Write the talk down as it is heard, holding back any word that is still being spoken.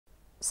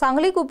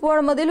सांगली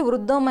कुपवाडमधील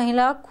वृद्ध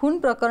महिला खून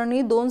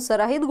प्रकरणी 2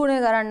 सराईत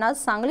गुन्हेगारांना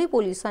सांगली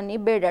पोलिसांनी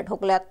बेड्या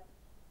ठोकल्यात।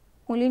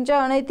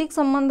 मुलींच्या अनैतिक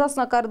संबंधास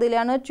नकार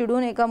दिल्याने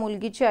चिडून एका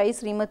मुलगीची आई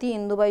श्रीमती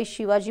इंदुबाई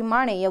शिवाजी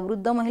माने या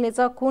वृद्ध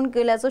महिलेचा खून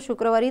केल्याचं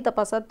शुक्रवारी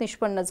तपासात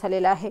निष्पन्न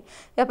झालेलं आहे।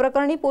 या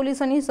प्रकरणी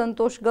पोलिसांनी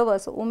संतोष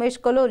गवस, उमेश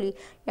कलोली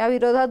या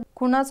विरोधात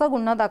खुनाचा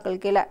गुन्हा दाखल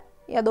केलाय।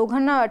 या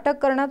दोघांना अटक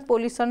करण्यात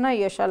पोलिसांना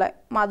यश आलंय।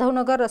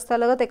 माधवनगर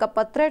रस्त्यालगत एका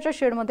पत्र्याच्या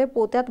शेडमध्ये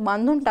पोत्यात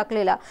बांधून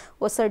टाकलेला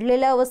व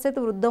सडलेल्या अवस्थेत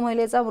वृद्ध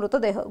महिलेचा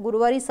मृतदेह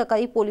गुरुवारी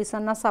सकाळी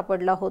पोलिसांना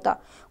सापडला होता।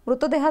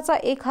 मृतदेहाचा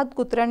एक हात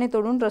कुत्र्याने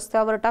तोडून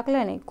रस्त्यावर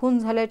टाकल्याने खून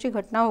झाल्याची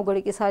घटना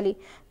उघडकीस आली।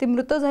 ती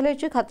मृत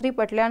झाल्याची खात्री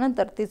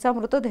पटल्यानंतर तिचा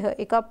मृतदेह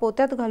एका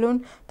पोत्यात घालून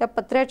त्या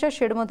पत्र्याच्या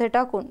शेडमध्ये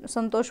टाकून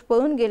संतोष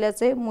पळून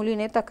गेल्याचे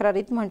मुलीने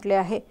तक्रारीत म्हटले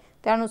आहे।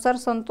 त्यानुसार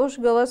संतोष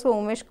गवस व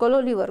उमेश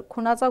कलोलीवर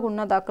खुनाचा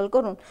गुन्हा दाखल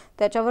करून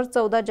त्याच्यावर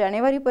 14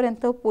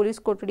 जानेवारीपर्यंत पोलीस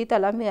कोठडी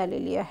त्याला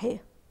मिळालेली आहे।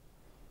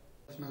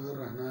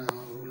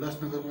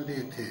 उल्हासनगरमध्ये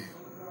येथे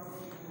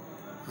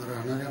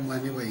राहणाऱ्या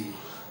मानेबाई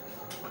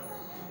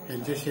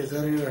यांच्या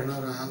शेजारी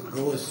राहणारा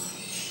गवस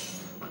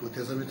व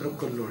त्याचा मित्र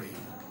कल्लोळी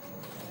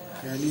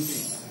यांनी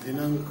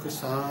दिनांक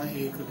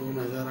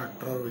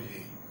 6/1/2018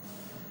 रोजी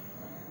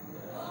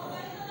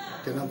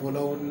त्यांना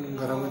बोलावून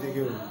घरामध्ये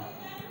घेऊन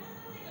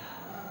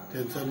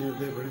त्यांचा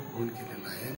निर्दयपणे खून केलेला आहे।